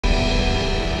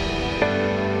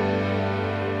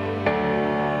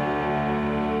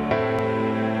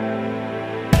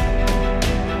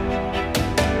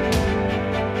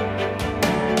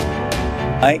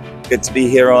Hi, good to be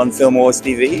here on Film Wars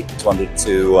TV. Just wanted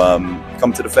to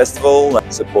come to the festival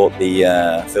and support the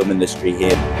film industry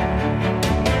here.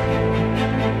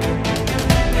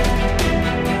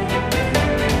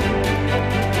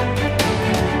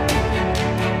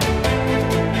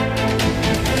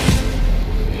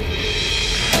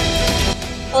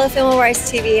 Hello Film Wars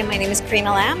TV, and my name is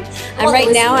Karina Lam. I'm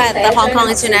right now at the Hong Kong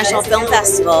International Film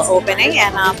Festival opening,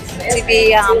 and to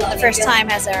be the first time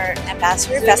as our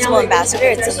ambassador, festival ambassador,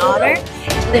 it's an honor.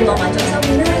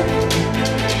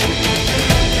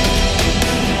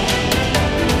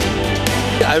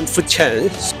 I'm Fu Chen,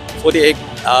 48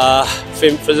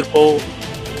 Film Festival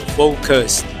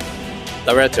Focus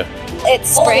Director. It's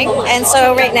spring, and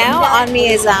so right now on me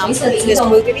is this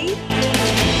Mugadi.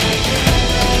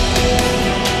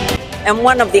 I'm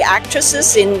one of the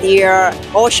actresses in the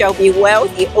All Shall Be Well,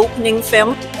 the opening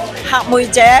film. Hát Mui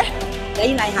Trẻ,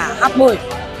 đấy Lai-ha, Hát Mui,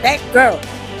 bad girl.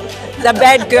 The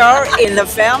bad girl in the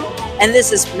film. And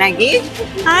this is Maggie.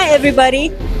 Hi everybody.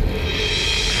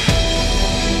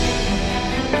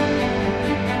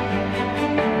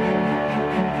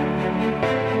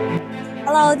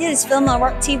 Hello, this is Film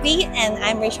Wars TV, and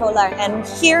I'm Rachel Lar, and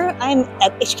here I'm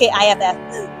at HKIFF.